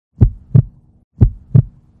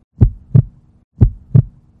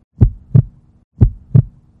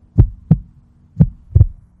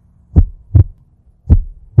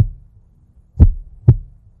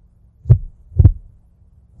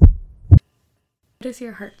What is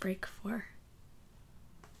your heart break for?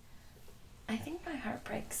 I think my heart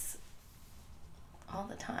breaks all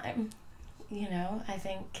the time. I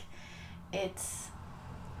think it's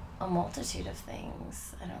a multitude of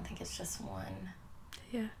things. I don't think it's just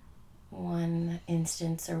one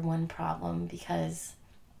instance or one problem, because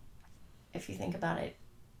if you think about it,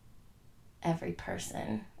 every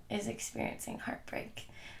person is experiencing heartbreak.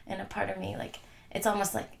 And a part of me, like, it's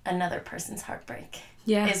almost like another person's heartbreak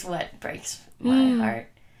is what breaks my heart.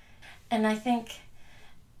 And I think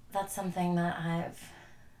that's something that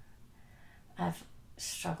I've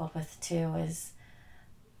struggled with too, is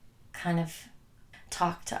kind of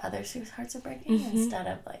talk to others whose hearts are breaking instead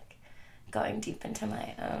of like going deep into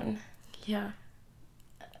my own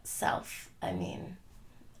self. I mean,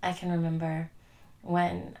 I can remember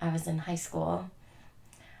when I was in high school,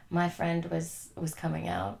 my friend was coming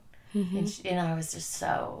out, and I was just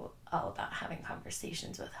so all about having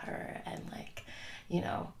conversations with her and like,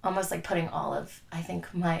 almost like putting all of, I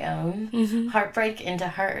think, my own heartbreak into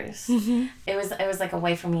hers. It was like a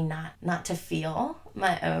way for me not to feel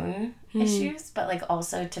my own issues, but like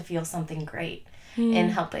also to feel something great in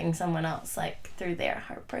helping someone else like through their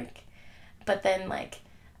heartbreak. But then like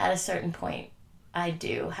at a certain point, I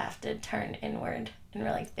do have to turn inward and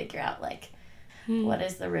really figure out like what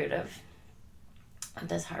is the root of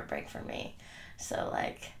this heartbreak for me. So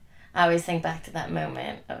like I always think back to that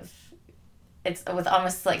moment of, it's with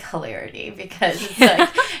almost like hilarity, because it's like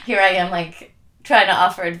here I am like trying to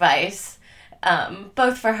offer advice,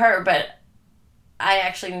 both for her, but I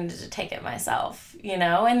actually needed to take it myself,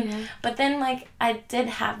 and but then like I did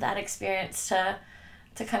have that experience to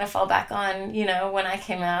kind of fall back on, when I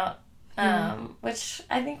came out, which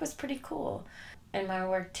I think was pretty cool. In my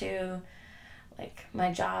work too, like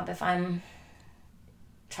my job, if I'm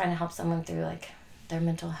trying to help someone through like their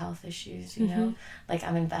mental health issues, like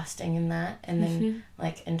I'm investing in that, and then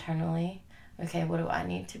like internally, okay, what do I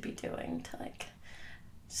need to be doing to like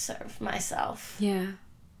serve myself?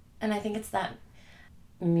 And I think it's that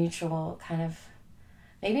mutual kind of,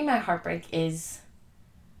 maybe my heartbreak is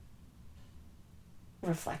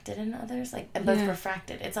reflected in others, like both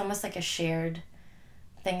refracted. It's almost like a shared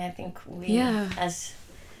thing, I think, we as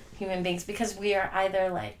human beings, because we are either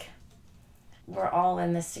like we're all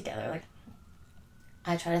in this together. Like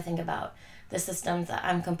I try to think about the systems that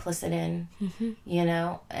I'm complicit in,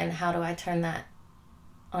 and how do I turn that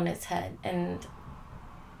on its head, and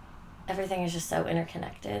everything is just so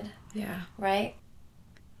interconnected. Right?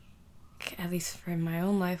 At least for my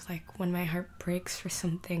own life, like when my heart breaks for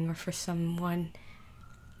something or for someone,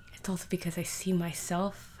 it's also because I see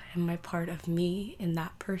myself and my part of me in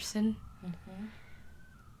that person.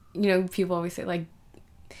 People always say like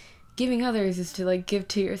giving others is to like give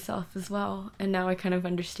to yourself as well, and now I kind of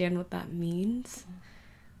understand what that means.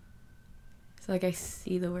 So like I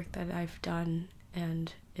see the work that I've done,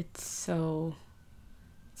 and it's so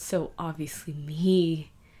obviously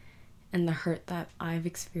me, and the hurt that I've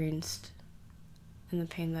experienced and the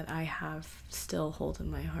pain that I have still hold in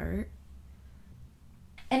my heart.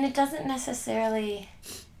 And it doesn't necessarily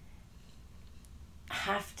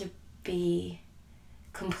have to be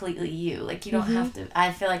completely you. Like, you don't have to,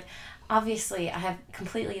 I feel like, obviously, I have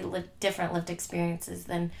completely different lived experiences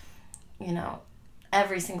than,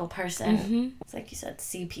 every single person. It's like you said,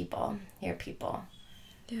 see people, hear people.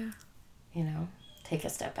 Take a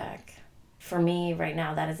step back. For me, right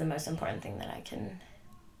now, that is the most important thing that I can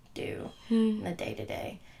do in the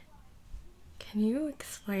day-to-day. Can you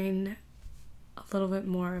explain a little bit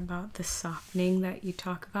more about the softening that you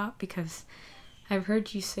talk about? Because I've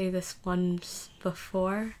heard you say this once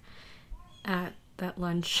before at that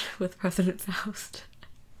lunch with President Faust.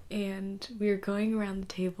 And we were going around the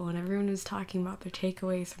table and everyone was talking about their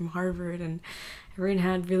takeaways from Harvard, and everyone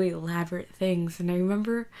had really elaborate things. And I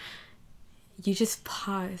remember you just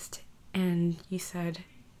paused and you said,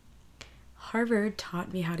 Harvard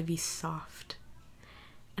taught me how to be soft.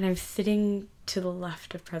 And I'm sitting to the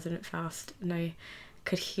left of President Faust, and I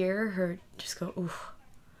could hear her just go, ooh.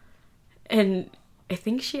 And I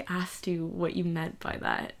think she asked you what you meant by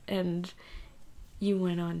that, and you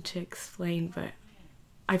went on to explain, but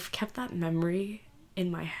I've kept that memory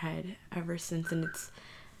in my head ever since, and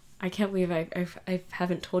I can't believe I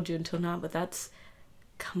haven't told you until now, but that's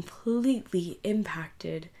completely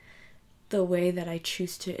impacted the way that I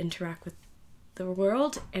choose to interact with the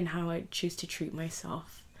world and how I choose to treat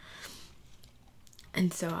myself.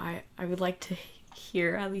 And so I would like to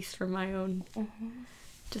hear, at least from my own,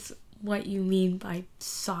 just what you mean by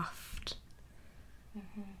soft.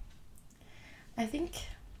 I think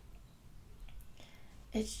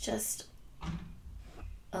it's just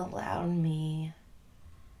allowed me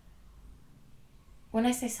when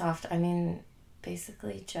I say soft, I mean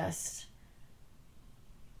basically just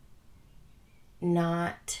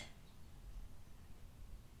not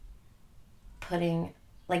putting,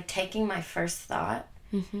 like, taking my first thought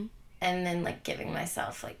Mm-hmm. and then, like, giving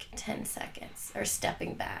myself, like, 10 seconds or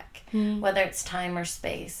stepping back, Mm-hmm. whether it's time or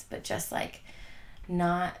space, but just, like,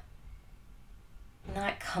 not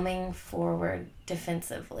coming forward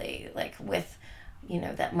defensively, like, with,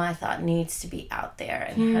 that my thought needs to be out there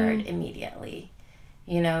and heard immediately.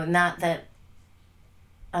 Not that,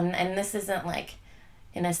 and this isn't, like,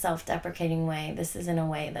 in a self-deprecating way. This is in a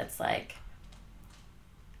way that's, like,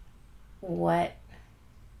 what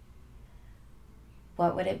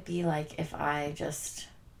would it be like if I just,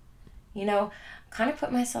 kind of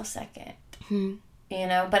put myself second,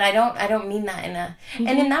 but I don't mean that in a,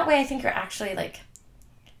 and in that way, I think you're actually, like,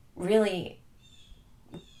 really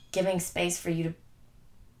giving space for you to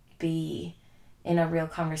be in a real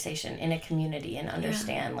conversation in a community and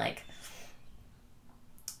understand like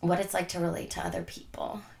what it's like to relate to other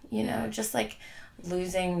people, just like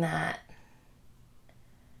losing that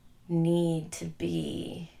need to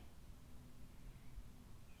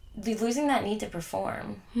losing that need to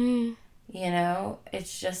perform.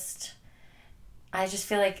 It's just, I just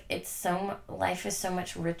feel like life is so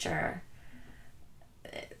much richer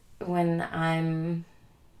when I'm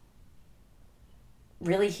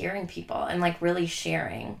really hearing people and like really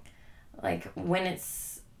sharing, like when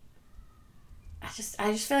it's,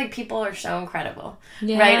 I just feel like people are so incredible,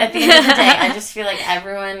 right? At the end of the day, I just feel like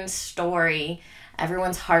everyone's story,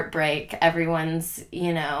 everyone's heartbreak, everyone's,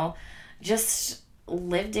 just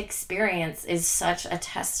lived experience is such a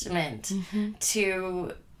testament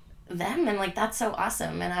to them, and like that's so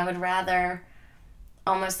awesome. And I would rather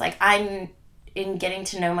almost like I'm in getting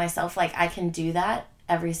to know myself, like I can do that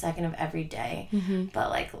every second of every day, but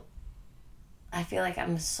like I feel like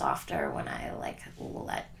I'm softer when I like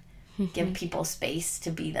give people space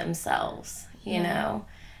to be themselves, you know.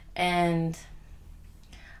 And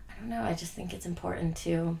I don't know, I just think it's important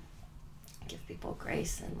to give people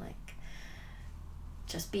grace and like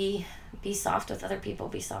just be soft with other people,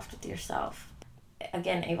 be soft with yourself.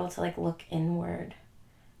 Again, able to like look inward,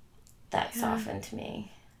 that softened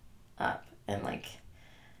me up. And like,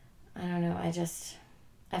 I don't know,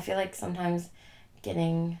 I feel like sometimes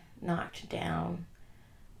getting knocked down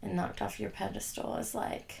and knocked off your pedestal is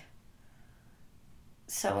like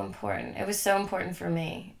so important. It was so important for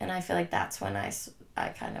me, and I feel like that's when I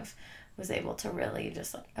kind of was able to really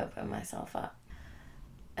just like open myself up.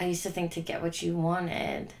 I used to think to get what you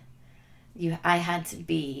wanted, I had to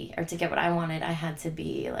be, or to get what I wanted, I had to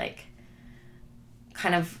be like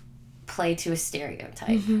kind of play to a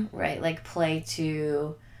stereotype, right? Like play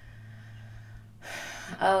to,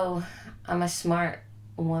 oh, I'm a smart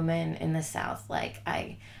woman in the South, like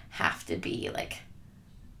I have to be like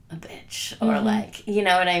a bitch, or like, you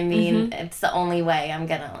know what I mean? It's the only way I'm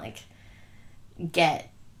gonna like get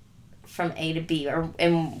from A to B or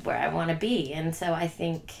in where I want to be. And so I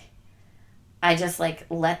think I just like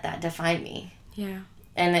let that define me. Yeah.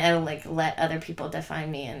 And I like let other people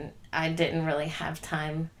define me, and I didn't really have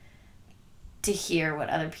time to hear what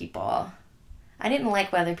other people, I didn't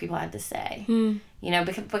like what other people had to say,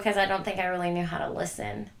 because I don't think I really knew how to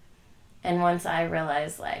listen. And once I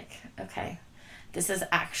realized like, okay, this is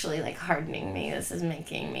actually like hardening me, this is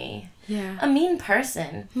making me a mean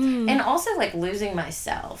person, and also like losing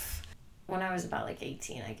myself. When I was about like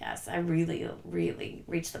 18, I guess, I really, really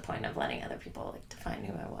reached the point of letting other people like define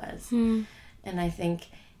who I was. And I think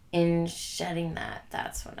in shedding that,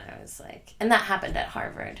 that's when I was like, and that happened at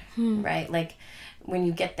Harvard, right? Like when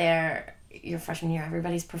you get there, your freshman year,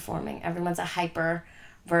 everybody's performing. Everyone's a hyper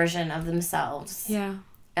version of themselves. Yeah.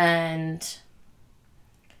 And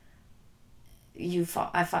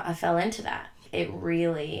I fell into that. It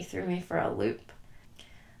really threw me for a loop.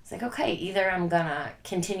 It's like, okay, either I'm gonna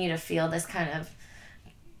continue to feel this kind of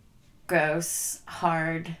gross,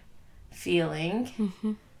 hard feeling,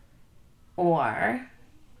 or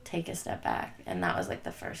take a step back. And that was like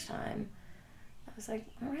the first time I was like,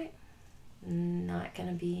 all right, not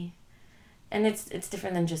gonna be. And it's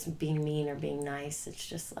different than just being mean or being nice. It's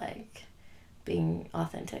just like being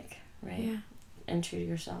authentic, right? Yeah. And true to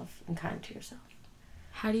yourself and kind to yourself.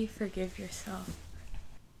 How do you forgive yourself?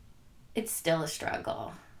 It's still a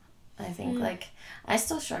struggle. I think like I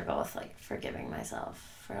still struggle with like forgiving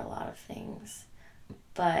myself for a lot of things,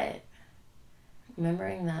 but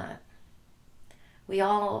remembering that we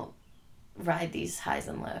all ride these highs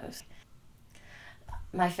and lows.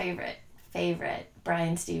 My favorite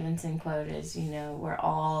Bryan Stevenson quote is, we're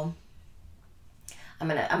all, I'm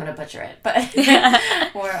gonna butcher it, but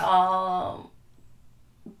we're all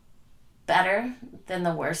better than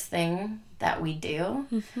the worst thing that we do,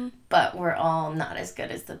 but we're all not as good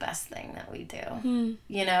as the best thing that we do.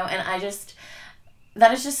 You know, and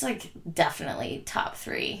that is just like definitely top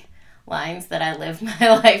 3 lines that I live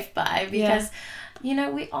my life by, because you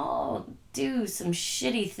know, we all do some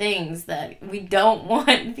shitty things that we don't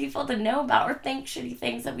want people to know about, or think shitty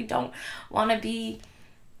things that we don't want to be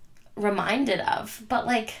reminded of. But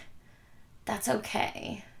like, that's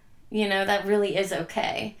okay. You know, that really is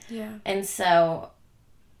okay. Yeah. And so,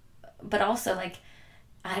 but also like,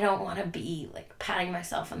 I don't want to be like patting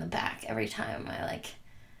myself on the back every time I like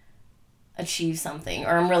achieve something,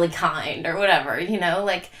 or I'm really kind or whatever, you know,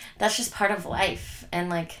 like that's just part of life. And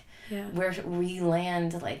like, where we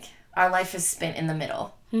land, like our life is spent in the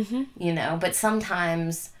middle, you know, but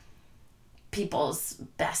sometimes people's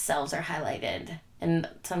best selves are highlighted, and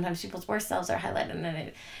sometimes people's worst selves are highlighted, and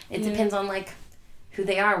then it depends on like who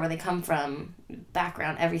they are, where they come from,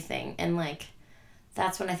 background, everything. And like,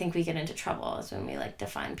 that's when I think we get into trouble, is when we like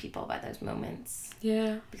define people by those moments.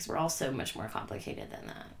 Yeah. Because we're all so much more complicated than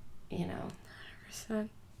that, you know. 100%.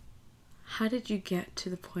 How did you get to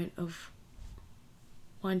the point of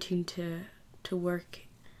wanting to work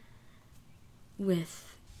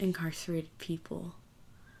with incarcerated people?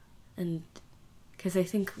 And because I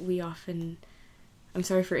think we often, I'm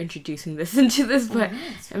sorry for introducing this into this, but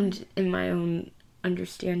in my own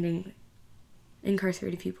understanding,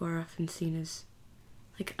 incarcerated people are often seen as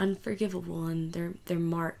like unforgivable, and they're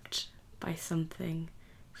marked by something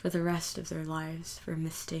for the rest of their lives, for a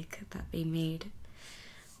mistake that they made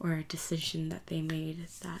or a decision that they made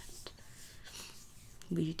that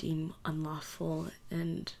we deem unlawful.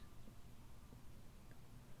 And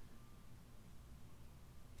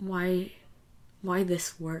why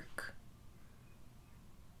this work?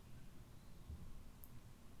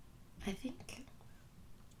 I think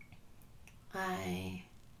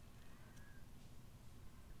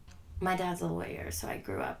my dad's a lawyer, so I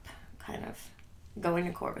grew up kind of going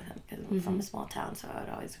to court with him, because I'm from a small town, so I would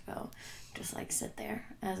always go just like sit there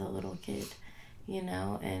as a little kid, you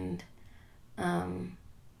know. And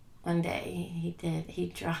one day he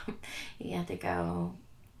had to go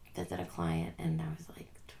visit a client, and I was like,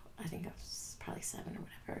 I think I was probably 7 or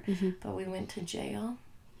whatever, but we went to jail,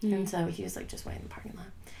 and so he was like just waiting in the parking lot.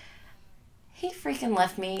 He freaking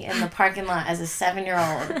left me in the parking lot as a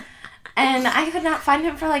 7-year-old. And I could not find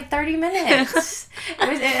him for like 30 minutes.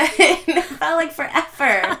 It felt like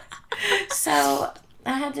forever. So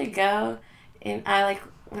I had to go, and I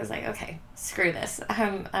was like, okay, screw this.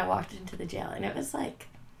 I walked into the jail, and it was like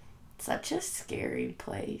such a scary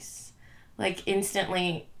place. Like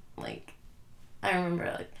instantly, like I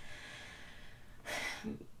remember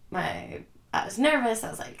like I was nervous. I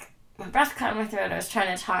was like, my breath caught in my throat. I was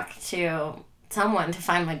trying to talk to someone to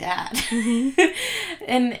find my dad.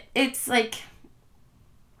 And it's like,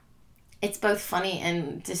 it's both funny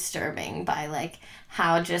and disturbing by like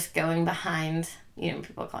how just going behind, you know,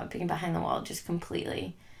 people call it being behind the wall, just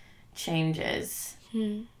completely changes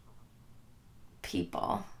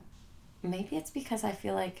people. Maybe it's because I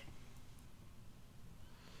feel like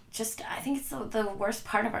I think it's the worst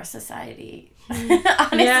part of our society,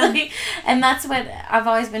 honestly. Yeah. And that's what I've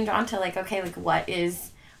always been drawn to, like, okay, like what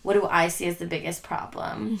do I see as the biggest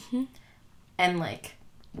problem? And like,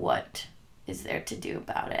 what is there to do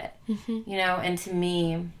about it? You know, and to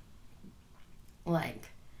me, like,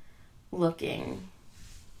 looking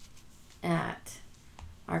at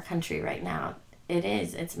our country right now,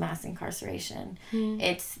 it's mass incarceration.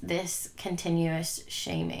 It's this continuous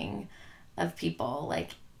shaming of people,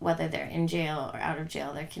 like, whether they're in jail or out of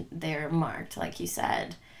jail, they're marked, like you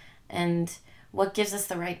said. And what gives us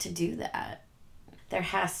the right to do that? There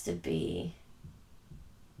has to be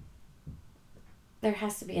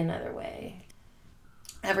another way.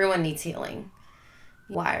 Everyone needs healing.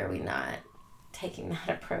 Why are we not taking that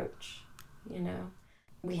approach? You know,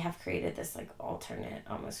 we have created this like alternate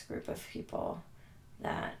almost group of people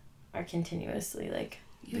that are continuously like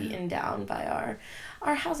beaten down by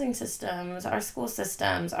our housing systems, our school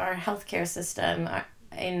systems, our healthcare system,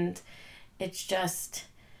 and it's just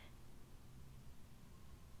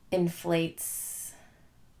inflates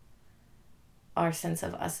our sense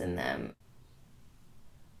of us and them.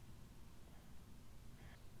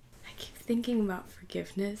 I keep thinking about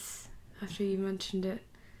forgiveness after you mentioned it,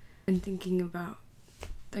 and thinking about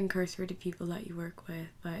the incarcerated people that you work with.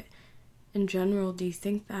 But in general, do you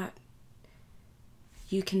think that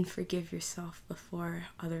you can forgive yourself before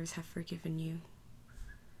others have forgiven you?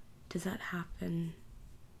 Does that happen?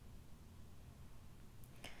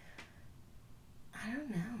 I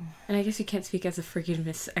don't know. And I guess you can't speak as a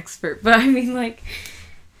forgiveness expert, but I mean, like...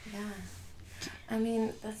 Yeah. I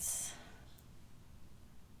mean, that's...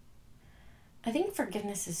 I think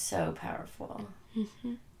forgiveness is so powerful.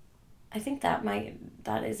 Mm-hmm. I think that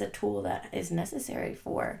is a tool that is necessary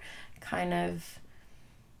for kind of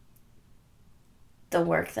the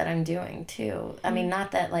work that I'm doing too. I mean,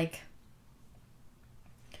 not that like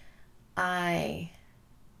I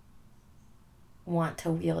want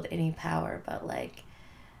to wield any power, but like,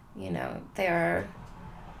 you know, there's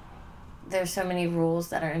so many rules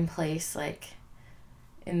that are in place, like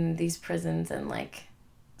in these prisons, and like,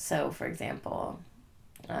 so for example,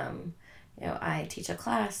 you know, I teach a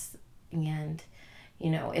class, and you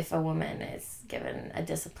know, if a woman is given a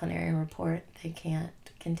disciplinary report, they can't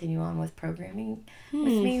continue on with programming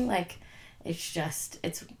with me. Like, it's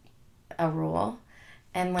a rule.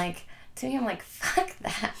 And like, to me, I'm like, fuck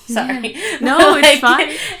that. Sorry. Yeah. No, like, it's fine.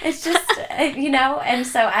 It's just, you know, and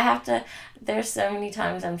so I have to, there's so many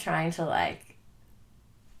times I'm trying to like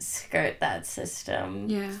skirt that system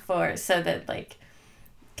so that like,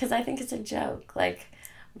 because I think it's a joke. Like,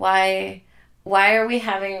 why are we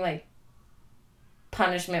having like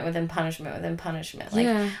punishment within punishment within punishment?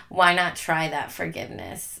 Like, why not try that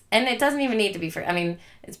forgiveness? And it doesn't even need to be I mean,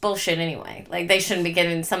 it's bullshit anyway. Like, they shouldn't be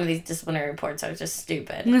getting, some of these disciplinary reports are just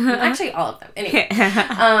stupid. Actually, all of them. Anyway.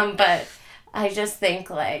 But I just think,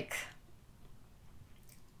 like,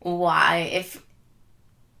 why,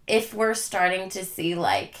 if we're starting to see,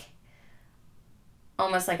 like,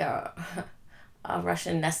 almost like a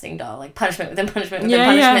Russian nesting doll, like punishment within punishment within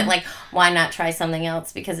punishment. Like, why not try something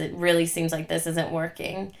else? Because it really seems like this isn't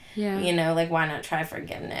working. Yeah. You know, like, why not try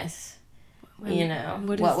forgiveness? And you know,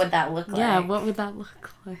 what would that look like? Yeah, what would that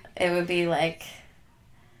look like? It would be like,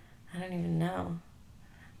 I don't even know.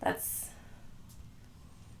 It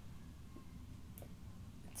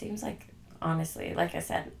seems like, honestly, like I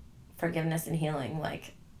said, forgiveness and healing,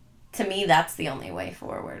 like, to me, that's the only way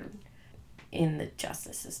forward in the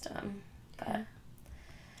justice system. But,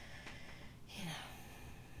 you know,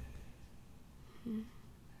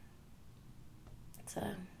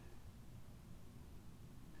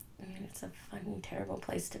 it's a fucking terrible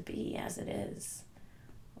place to be as it is.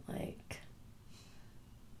 Like,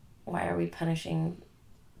 why are we punishing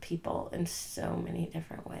people in so many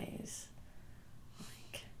different ways?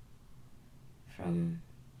 Like, from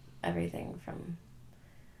everything from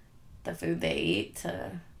the food they eat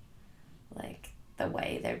to, like, the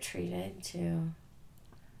way they're treated to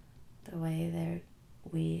the way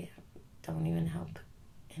we don't even help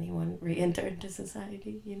anyone re-enter into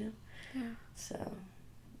society, you know? Yeah. So.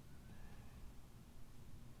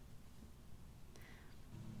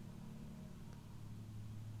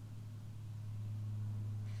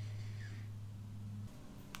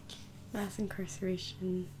 Mass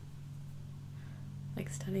incarceration, like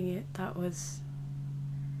studying it, that was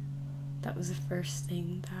the first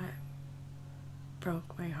thing that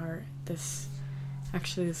broke my heart. This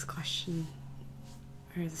question,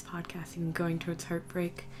 or this podcast, even going towards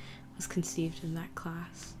heartbreak, was conceived in that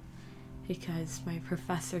class because my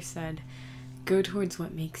professor said, go towards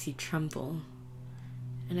what makes you tremble.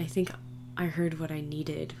 And I think I heard what I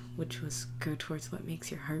needed, which was go towards what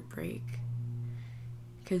makes your heart break.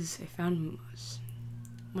 Because I found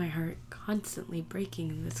my heart constantly breaking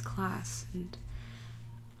in this class. And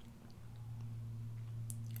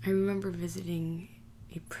I remember visiting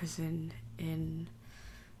a prison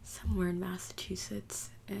somewhere in Massachusetts,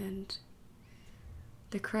 and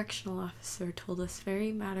the correctional officer told us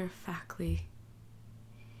very matter-of-factly,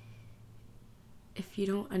 if you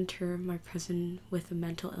don't enter my prison with a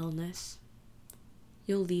mental illness,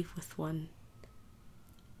 you'll leave with one.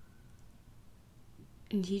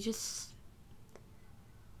 And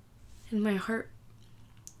and my heart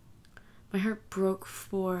broke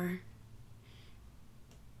for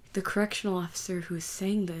the correctional officer who was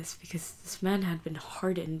saying this, because this man had been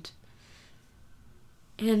hardened.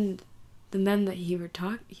 And the men that he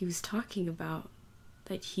was talking about,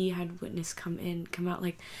 that he had witnessed come out,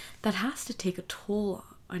 like, that has to take a toll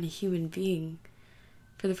on a human being,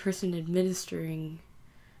 for the person administering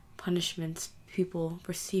punishments, people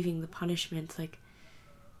receiving the punishments. Like,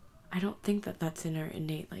 I don't think that that's in our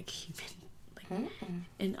innate, like, human, like,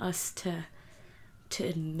 in us to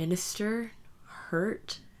administer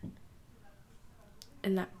hurt,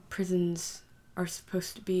 and that prisons are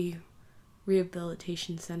supposed to be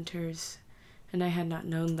rehabilitation centers, and I had not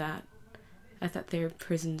known that. I thought they were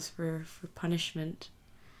prisons for punishment.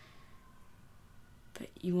 But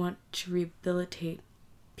you want to rehabilitate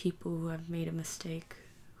people who have made a mistake,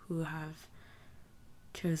 who have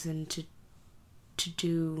chosen to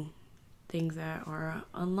do things that are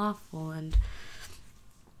unlawful, and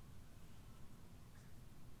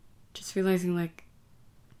just realizing, like,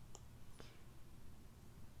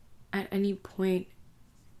 at any point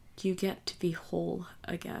you get to be whole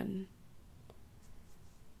again.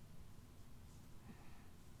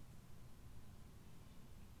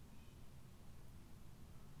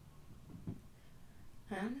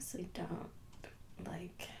 I honestly don't,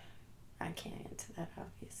 like, I can't answer that,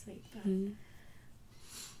 obviously,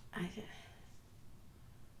 but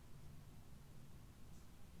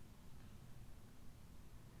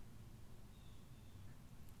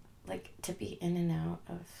like, to be in and out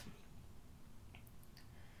of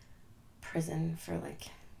prison for, like,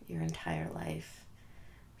 your entire life,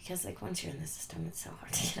 because, like, once you're in the system, it's so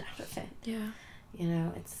hard to get out of it. Yeah. You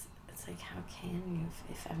know, it's like, how can you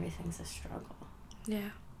if everything's a struggle?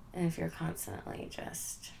 Yeah. And if you're constantly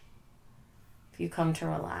just, if you come to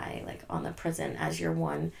rely, like, on the prison as your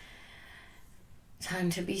one time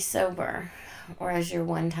to be sober, or as your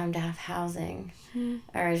one time to have housing,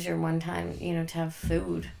 or as your one time, you know, to have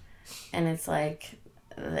food, and it's like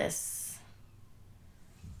this,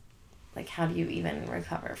 like, how do you even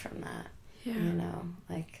recover from that? Yeah. You know,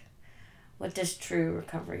 like, what does true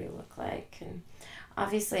recovery look like? And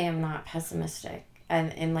obviously I'm not pessimistic,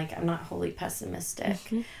 and like, I'm not wholly pessimistic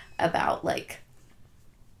about, like,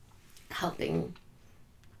 helping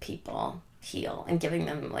people heal and giving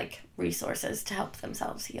them, like, resources to help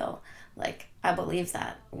themselves heal. Like, I believe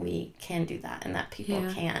that we can do that, and that people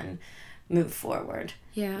can move forward.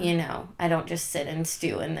 Yeah. You know, I don't just sit and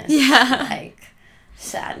stew in this, like,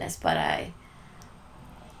 sadness, but I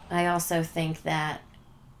also think that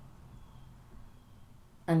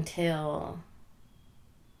until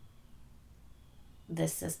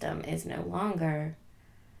this system is no longer,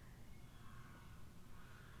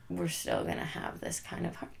 we're still going to have this kind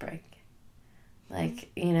of heartbreak. Like,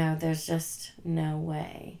 you know, there's just no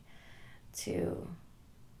way to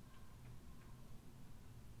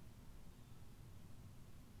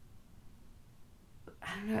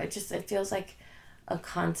I don't know, it feels like a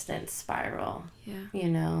constant spiral. Yeah. You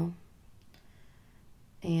know?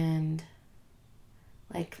 And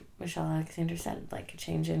like Michelle Alexander said, like, a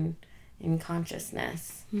change in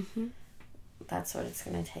consciousness. That's what it's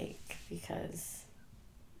going to take, because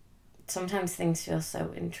sometimes things feel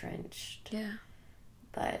so entrenched. Yeah.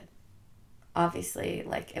 But obviously,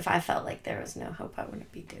 like, if I felt like there was no hope, I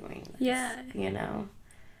wouldn't be doing this. Yeah. You know?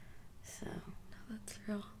 So. No, that's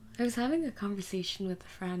real. I was having a conversation with a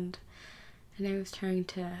friend, and we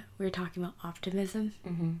were talking about optimism.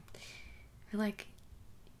 We're like,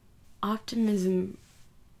 optimism,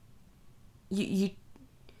 you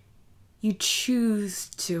choose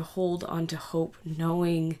to hold on to hope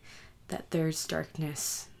knowing that there's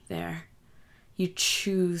darkness there. You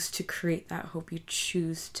choose to create that hope. You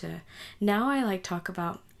choose to... Now I like talk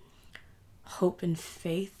about hope and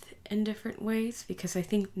faith in different ways, because I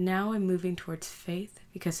think now I'm moving towards faith,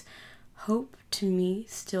 because hope to me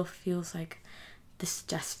still feels like this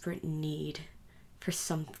desperate need for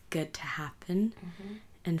something good to happen.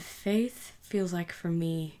 And faith feels like, for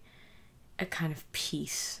me, a kind of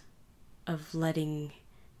peace of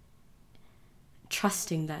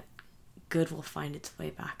trusting that good will find its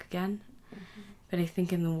way back again. But I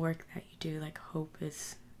think in the work that you do, like, hope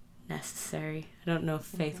is necessary. I don't know if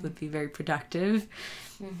faith would be very productive,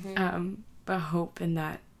 but hope in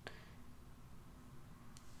that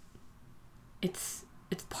it's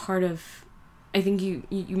part of... I think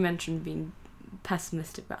you mentioned being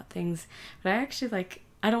pessimistic about things, but I actually, like,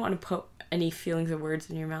 I don't want to put any feelings or words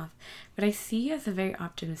in your mouth, but I see you as a very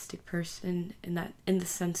optimistic person in the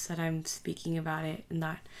sense that I'm speaking about it, and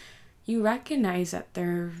that you recognize that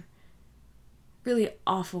there are really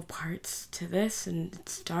awful parts to this, and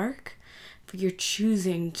it's dark, but you're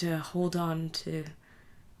choosing to hold on to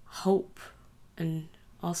hope, and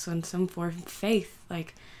also in some form of faith,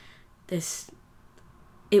 like this,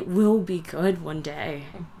 it will be good one day,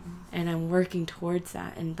 and I'm working towards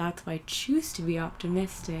that, and that's why I choose to be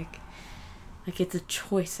optimistic. Like, it's a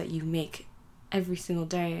choice that you make every single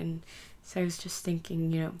day. And so I was just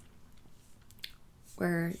thinking, you know,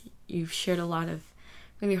 where you've shared a lot of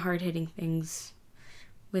really hard-hitting things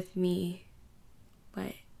with me,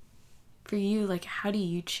 but for you, like, how do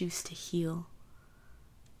you choose to heal?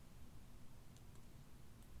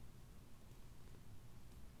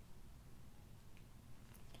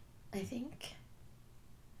 I think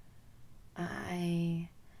I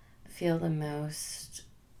feel the most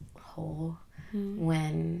whole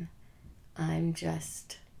when I'm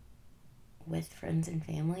just with friends and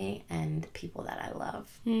family and people that I love.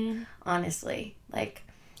 Honestly, like,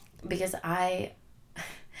 because and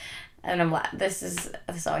I'm this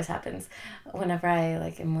always happens whenever I,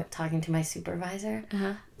 like, am talking to my supervisor.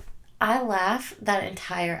 I laugh that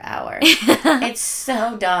entire hour. It's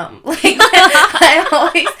so dumb. Like, I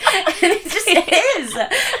always, and it just is.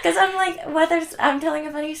 Because whether I'm telling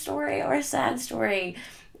a funny story or a sad story,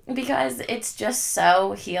 because it's just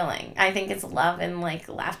so healing. I think it's love and, like,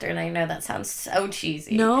 laughter, and I know that sounds so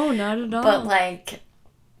cheesy. No, not at all. But, like,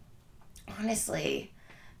 honestly,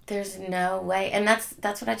 there's no way. And that's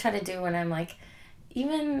what I try to do when I'm, like,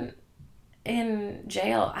 even in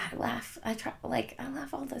jail, I laugh. I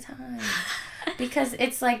laugh all the time. Because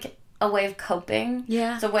it's, like, a way of coping.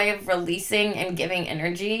 Yeah. It's a way of releasing and giving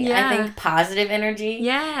energy. Yeah. I think positive energy.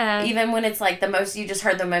 Yeah. Even when it's, like, you just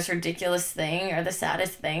heard the most ridiculous thing or the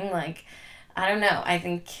saddest thing. Like, I don't know. I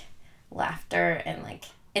think laughter and, like,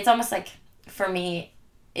 it's almost like, for me,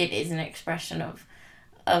 it is an expression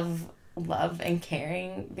of love and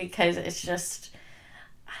caring, because it's just,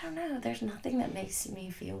 I don't know, there's nothing that makes me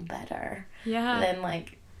feel better than,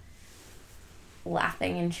 like,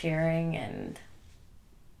 laughing and cheering. And,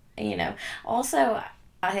 you know, also,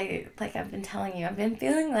 I've been telling you, I've been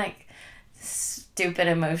feeling, like, stupid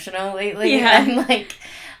emotional lately. Yeah. And, like,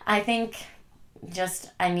 I think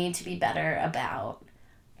just I need to be better about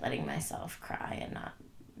letting myself cry and not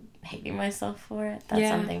hating myself for it. That's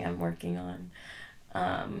something I'm working on.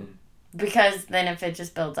 Because then if it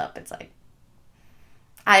just builds up, it's like,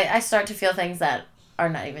 I start to feel things that are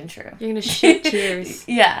not even true. You're gonna shit tears.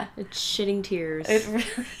 Yeah. It's shitting tears. It really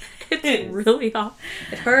It's really hot.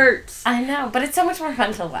 It hurts. I know, but it's so much more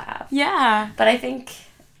fun to laugh. Yeah. But I think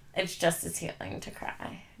it's just as healing to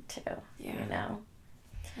cry, too. Yeah. You know?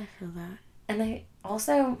 I feel that. And I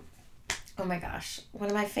also, oh my gosh, one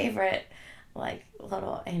of my favorite, like,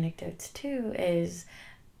 little anecdotes, too, is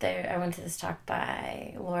I went to this talk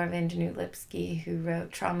by Laura Van Deneuve Lipsky, who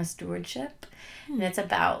wrote Trauma Stewardship. And it's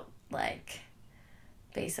about, like,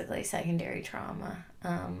 basically secondary trauma.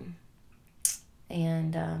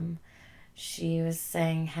 She was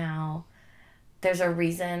saying how there's a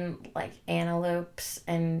reason, like, antelopes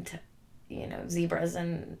and, you know, zebras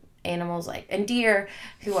and animals, like, and deer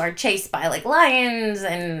who are chased by, like, lions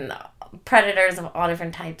and predators of all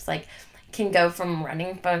different types, like, can go from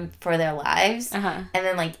running for their lives and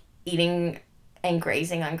then, like, eating and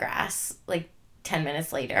grazing on grass, like, 10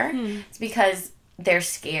 minutes later. It's because they're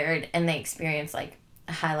scared and they experience, like,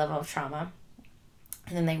 a high level of trauma,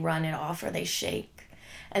 and then they run it off or they shake,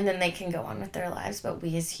 and then they can go on with their lives. But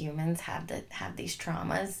we as humans have these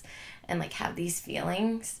traumas and, like, have these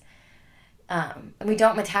feelings, and we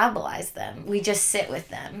don't metabolize them. We just sit with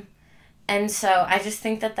them. And so I just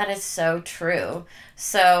think that is so true.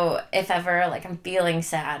 So if ever, like, I'm feeling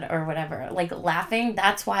sad or whatever, like, laughing,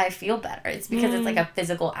 that's why I feel better. It's because it's, like, a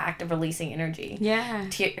physical act of releasing energy. Yeah.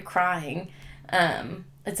 Crying.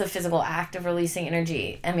 It's a physical act of releasing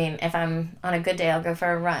energy. I mean, if I'm on a good day, I'll go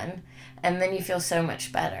for a run. And then you feel so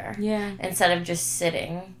much better. Yeah. Instead of just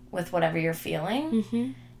sitting with whatever you're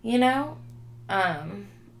feeling. You know? And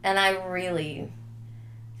I really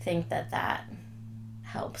think that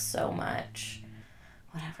helps so much.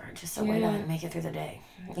 Whatever, just a way to, like, make it through the day.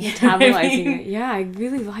 Metabolizing it. Yeah, I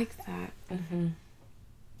really like that. Mm-hmm.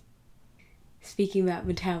 Speaking about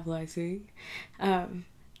metabolizing,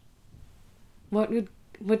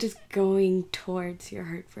 what does going towards your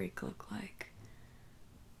heartbreak look like?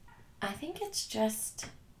 I think it's just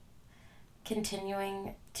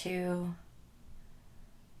continuing to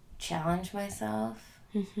challenge myself.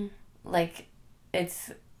 Like,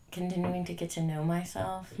 it's continuing to get to know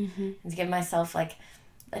myself and to give myself, like,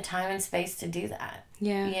 the time and space to do that.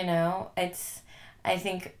 Yeah. You know, I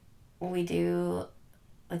think we do,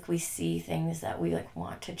 like, we see things that we, like,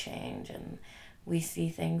 want to change, and we see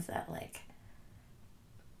things that, like,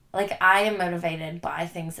 I am motivated by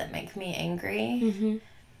things that make me angry.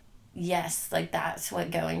 Yes, like, that's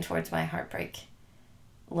what going towards my heartbreak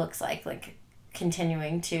looks like,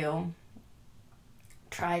 continuing to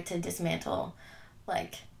try to dismantle,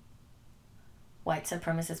 like, white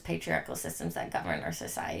supremacist patriarchal systems that govern our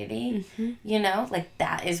society. You know, like,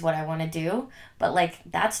 that is what I want to do. But, like,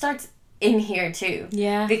 that starts in here too.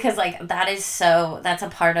 Yeah. Because, like, that's a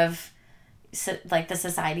part of, like, the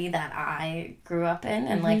society that I grew up in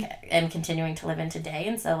and, like, am continuing to live in today.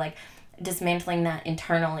 And so, like, dismantling that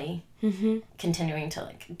internally, continuing to,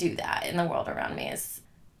 like, do that in the world around me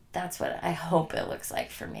that's what I hope it looks like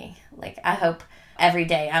for me. Like, I hope every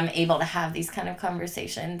day I'm able to have these kind of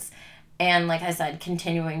conversations. And, like I said,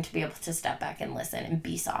 continuing to be able to step back and listen and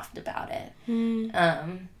be soft about it.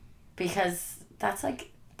 Because that's,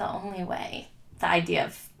 like, the only way. The idea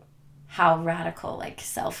of how radical, like,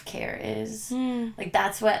 self-care is. Like,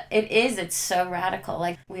 that's what it is. It's so radical.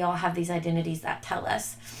 Like, we all have these identities that tell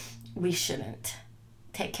us we shouldn't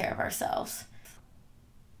take care of ourselves.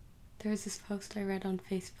 There was this post I read on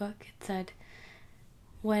Facebook. It said,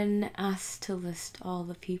 when asked to list all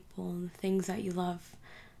the people and the things that you love,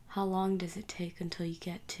 How long does it take until you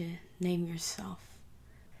get to name yourself?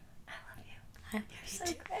 I love you. I love You're you so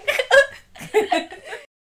too. great.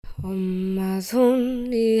 엄마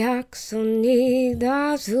손이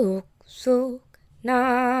약손이다 쑥쑥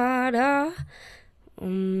날아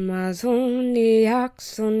엄마 손이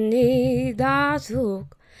약손이다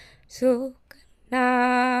쑥쑥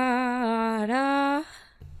날아